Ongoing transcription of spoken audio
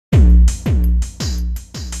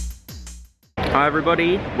Hi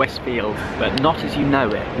everybody, Westfield, but not as you know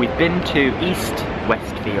it. We've been to East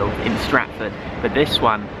Westfield in Stratford, but this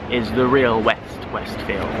one is the real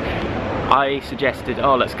Westfield. I suggested,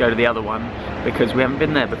 oh, let's go to the other one because we haven't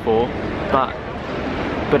been there before, but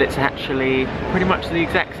it's actually pretty much the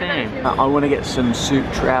exact same. I want to get some suit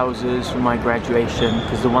trousers for my graduation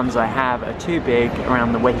because the ones I have are too big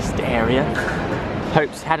around the waist area.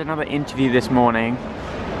 Hope's had another interview this morning.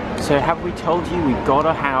 So have we told you we got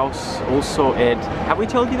a house all sorted? Have we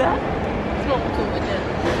told you that? It's not sorted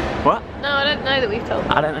yet. What? No, I don't know that we've told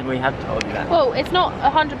you. I don't think we have told you that. Well, it's not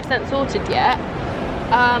 100% sorted yet,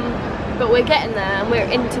 but we're getting there and we're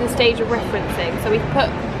into the stage of referencing. So we've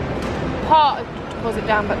put part of the deposit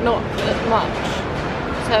down, but not as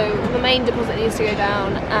much. So the main deposit needs to go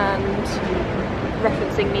down and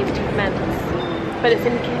referencing needs to commence. But it's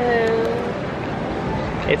in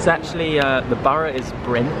It's actually, the borough is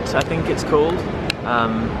Brent, I think it's called.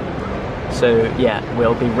 So yeah,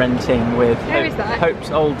 we'll be renting with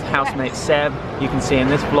Hope's old housemate Seb. You can see in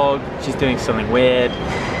this vlog, she's doing something weird,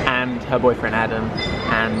 and her boyfriend Adam.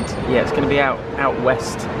 And yeah, it's gonna be out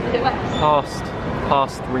west,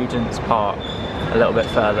 past Regent's Park, a little bit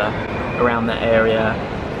further, around that area.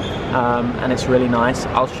 And it's really nice.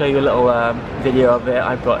 I'll show you a little video of it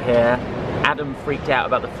I've got here. Adam freaked out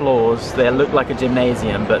about the floors. They look like a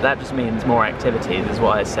gymnasium, but that just means more activities, is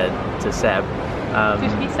what I said to Seb.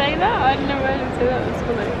 Did he say that? I never heard him say that. That's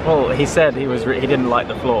funny. Well, he said he didn't like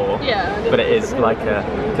the floor. Yeah. But it is like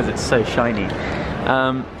because it's so shiny. It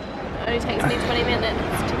only takes me 20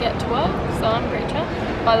 minutes to get to work, so I'm pretty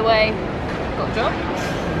chuffed. By the way, got a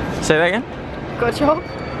job. Say that again? Got a job.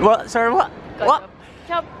 What? Sorry, what? Got a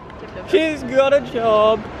job. She's got a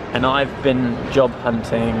job. And I've been job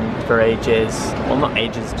hunting for ages. Well, not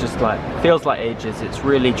ages, just like, feels like ages. It's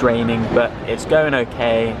really draining, but it's going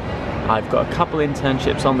okay. I've got a couple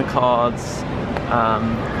internships on the cards.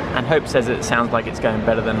 And Hope says it sounds like it's going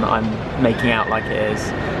better than I'm making out like it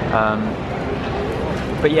is.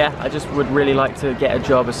 But yeah, I just would really like to get a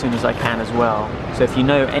job as soon as I can as well. So if you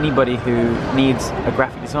know anybody who needs a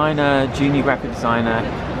graphic designer, junior graphic designer,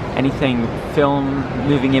 anything film,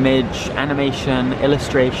 moving image, animation,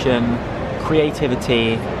 illustration,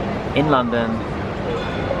 creativity in London,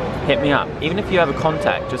 hit me up. Even if you have a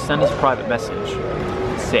contact, just send us a private message.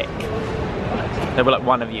 Sick. There were like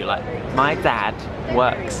one of you like, my dad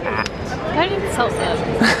works at... Don't insult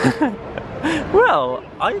them. Well,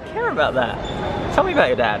 I care about that. Tell me about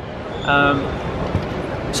your dad.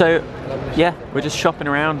 So, yeah, we're just shopping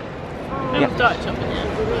around. We haven't started shopping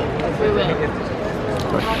yet. We will.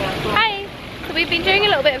 Hi! So we've been doing a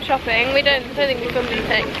little bit of shopping. I don't think we've done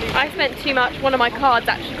anything. I spent too much. One of my cards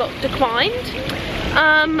actually got declined.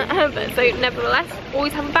 But so nevertheless,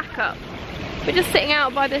 always have a backup. We're just sitting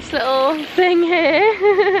out by this little thing here.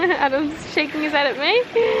 Adam's shaking his head at me.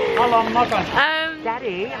 Hello, mother.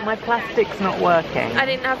 Daddy, my plastic's not working. I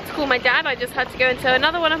didn't have to call my dad. I just had to go into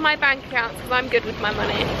another one of my bank accounts because I'm good with my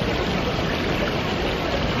money.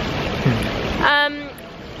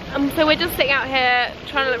 So we're just sitting out here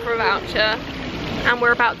trying to look for a voucher, and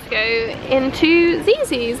we're about to go into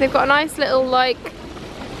Zzz's. They've got a nice little like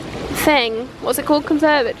thing. What's it called?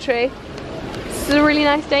 Conservatory. This is a really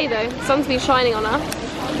nice day though. The sun's been shining on us.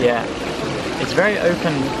 Yeah, it's very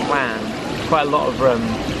open plan. Quite a lot of room.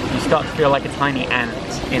 You start to feel like a tiny ant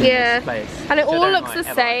in this place. And it all looks the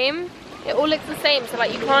same. It all looks the same, so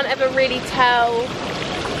like you can't ever really tell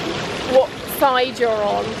what side you're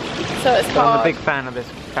on. So it's hard. I'm a big fan of this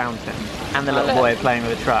fountain and the little boy playing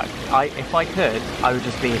with the truck. If I could, I would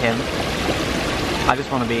just be him. I just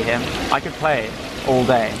want to be him. I could play all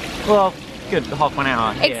day. Well, good half an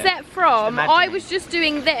hour here. Except from, I was just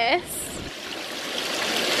doing this.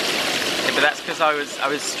 Yeah, but that's because I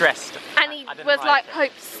was stressed. And he was like,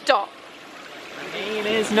 Hope, stop. My name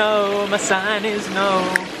is no, my sign is no.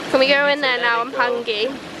 Can we go in there now? I'm hungry.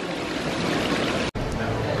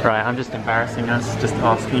 Right, I'm just embarrassing us, just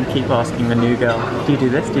keep asking the new girl, do you do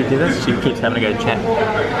this, do you do this? She keeps having to go check.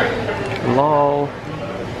 Lol.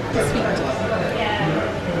 Sweet.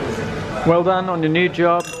 Well done on your new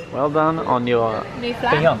job, well done on your new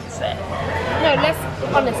flat. fiance. No, let's,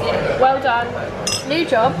 honestly, well done. New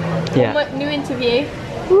job, new interview,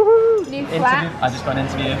 new flat. I just got an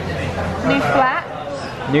interview. New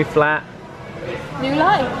flat. New flat. New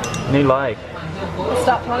life. New life. We'll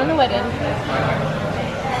start planning the wedding.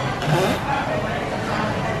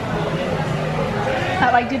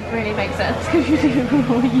 That like did really make sense.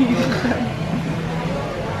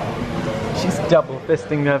 She's double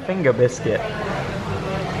fisting her finger biscuit.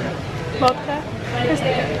 Vodka.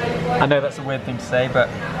 I know that's a weird thing to say, but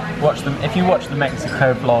Watch them. If you watch the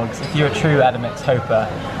Mexico vlogs, if you're a true Adam X Hoper,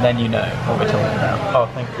 then you know what we're talking about. Oh,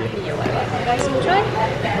 thank you.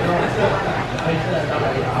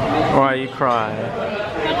 Why are you crying?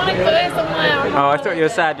 I want to put it somewhere. Oh, I thought you were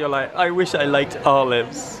sad. You're like, I wish I liked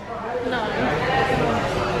olives. No.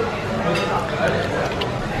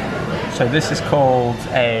 So this is called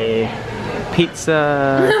a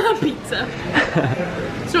pizza. Pizza.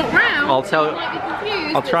 It's not round. I'll tell. You might be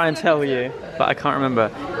confused. I'll try and tell you, but I can't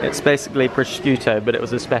remember. It's basically prosciutto, but it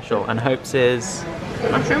was a special. And Hope's is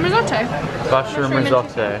Mushroom risotto. mushroom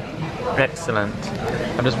risotto. Excellent.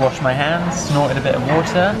 I just washed my hands, snorted a bit of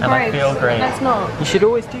water, and I feel great. That's not. You should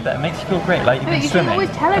always do that. It makes you feel great, like you've been swimming. Always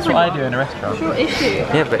tell That's everyone. what I do in a restaurant. It's your issue.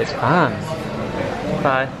 Yeah, but it's fun.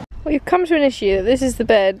 Bye. Well, you've come to an issue. This is the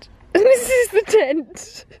bed. And this is the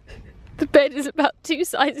tent. The bed is about 2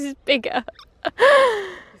 sizes bigger.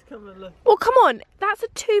 Well, come on. That's a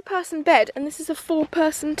 2-person bed, and this is a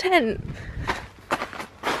 4-person tent.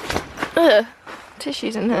 Ugh.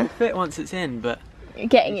 Tissues in there. It'll fit once it's in, but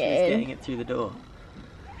Getting this it is in. getting it through the door.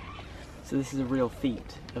 So this is a real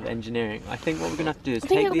feat of engineering. I think what we're gonna have to do is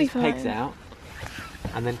take it'll be these pegs fine. out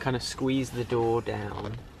and then kind of squeeze the door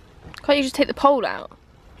down. Can't you just take the pole out?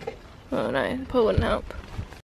 Oh no, the pole wouldn't help.